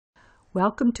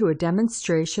Welcome to a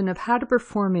demonstration of how to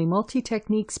perform a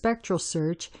multi-technique spectral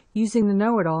search using the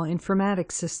KNOWITALL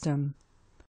informatics system.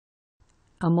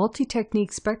 A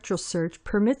multi-technique spectral search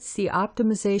permits the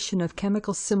optimization of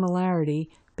chemical similarity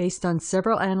based on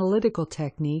several analytical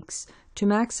techniques to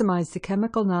maximize the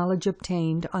chemical knowledge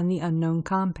obtained on the unknown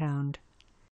compound.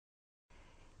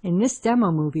 In this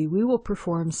demo movie, we will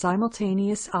perform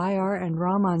simultaneous IR and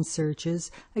Raman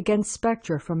searches against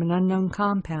spectra from an unknown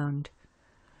compound.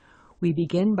 We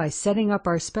begin by setting up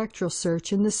our spectral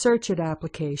search in the SearchIt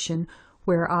application,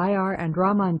 where IR and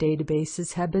Raman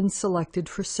databases have been selected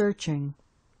for searching.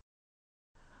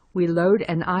 We load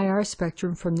an IR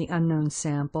spectrum from the unknown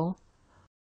sample,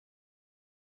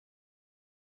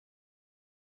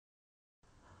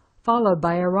 followed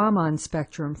by a Raman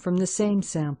spectrum from the same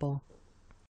sample.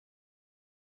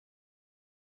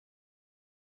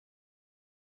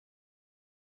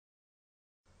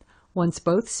 Once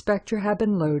both spectra have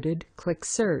been loaded, click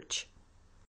Search.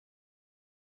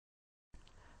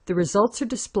 The results are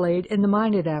displayed in the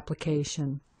MindIt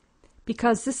application.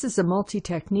 Because this is a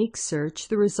multi-technique search,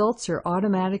 the results are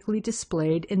automatically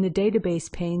displayed in the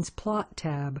Database pane's Plot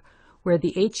tab, where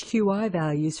the HQI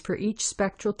values for each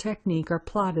spectral technique are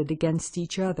plotted against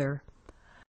each other.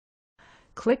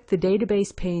 Click the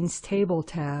Database pane's Table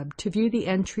tab to view the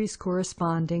entries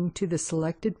corresponding to the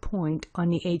selected point on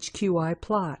the HQI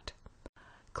plot.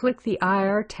 Click the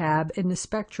IR tab in the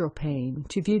Spectral pane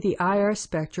to view the IR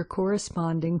spectra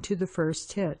corresponding to the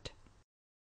first hit.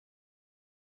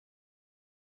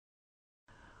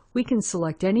 We can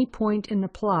select any point in the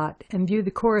plot and view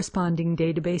the corresponding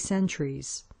database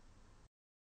entries.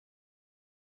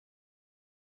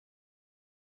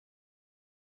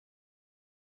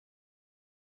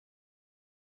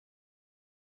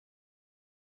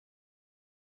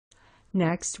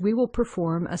 Next, we will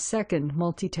perform a second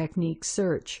multi-technique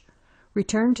search.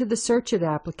 Return to the SearchIt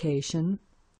application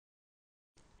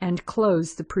and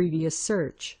close the previous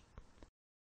search.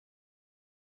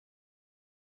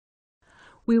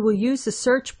 We will use a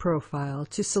search profile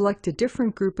to select a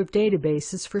different group of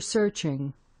databases for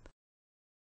searching.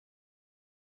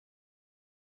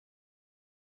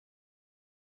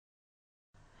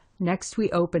 Next,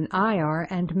 we open IR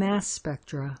and mass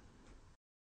spectra.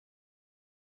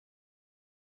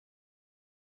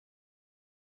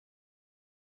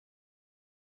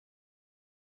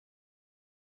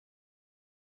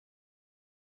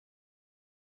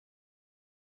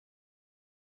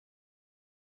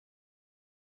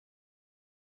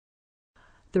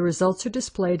 The results are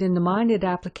displayed in the MindIt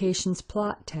application's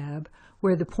Plot tab,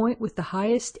 where the point with the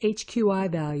highest HQI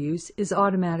values is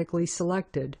automatically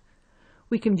selected.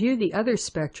 We can view the other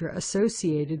spectra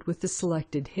associated with the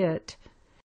selected hit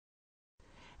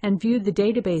and view the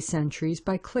database entries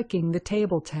by clicking the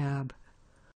Table tab.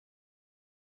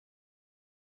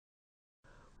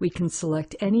 We can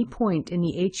select any point in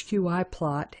the HQI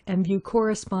plot and view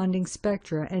corresponding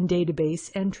spectra and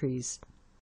database entries.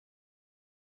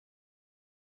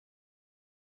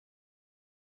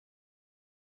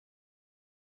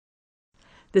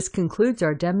 This concludes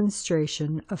our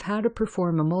demonstration of how to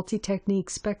perform a multi-technique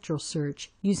spectral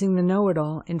search using the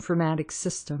KNOWITALL informatics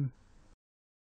system.